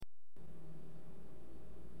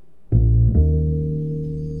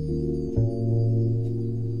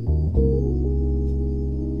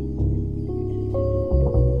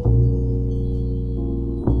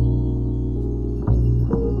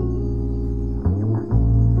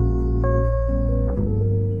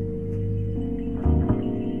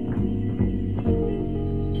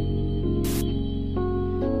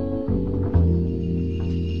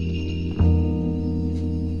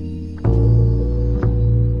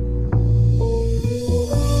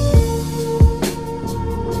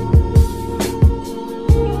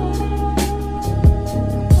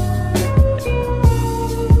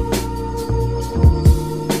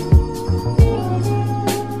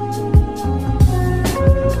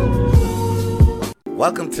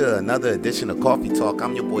Welcome to another edition of Coffee Talk.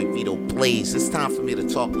 I'm your boy Vito Blaze. It's time for me to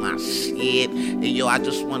talk my shit. And yo, I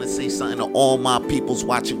just want to say something to all my peoples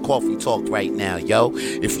watching Coffee Talk right now, yo.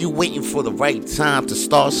 If you waiting for the right time to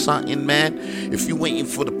start something, man, if you waiting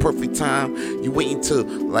for the perfect time, you waiting to,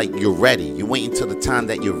 like, you're ready. You waiting till the time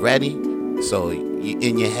that you're ready. So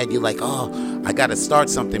in your head, you're like, oh, I got to start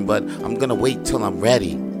something, but I'm going to wait till I'm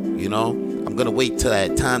ready, you know? I'm going to wait till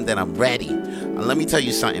that time that I'm ready. Let me tell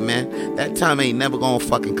you something, man. That time ain't never gonna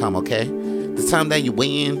fucking come, okay? The time that you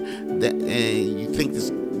waiting, that you think is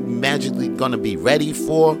magically gonna be ready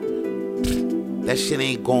for, that shit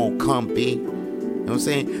ain't gonna come, B. You know what I'm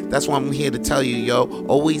saying? That's why I'm here to tell you, yo,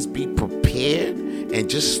 always be prepared and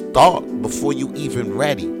just start before you even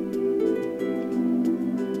ready.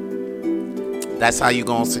 That's how you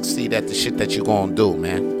gonna succeed at the shit that you gonna do,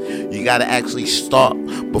 man. You gotta actually start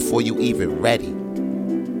before you even ready,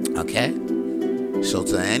 okay? So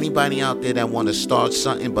to anybody out there that want to start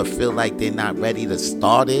something but feel like they're not ready to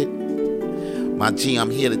start it, my G,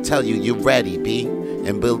 I'm here to tell you, you're ready, B.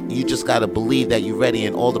 And you just got to believe that you're ready,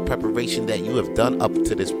 and all the preparation that you have done up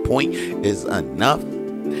to this point is enough.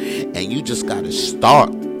 And you just got to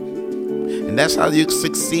start. And that's how you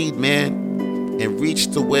succeed, man, and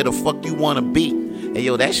reach to where the fuck you want to be. Hey,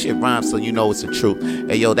 yo, that shit rhymes, so you know it's the truth.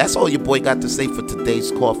 Hey, yo, that's all your boy got to say for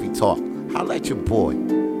today's Coffee Talk. Holla at your boy.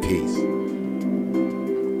 Peace.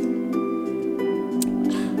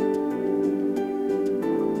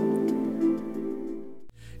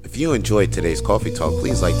 If you enjoyed today's Coffee Talk,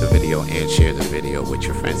 please like the video and share the video with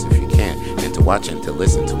your friends if you can. And to watch and to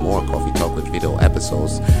listen to more Coffee Talk with Video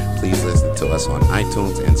episodes, please listen to us on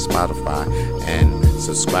iTunes and Spotify, and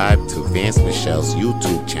subscribe to Vance Michelle's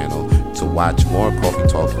YouTube channel to watch more Coffee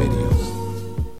Talk videos.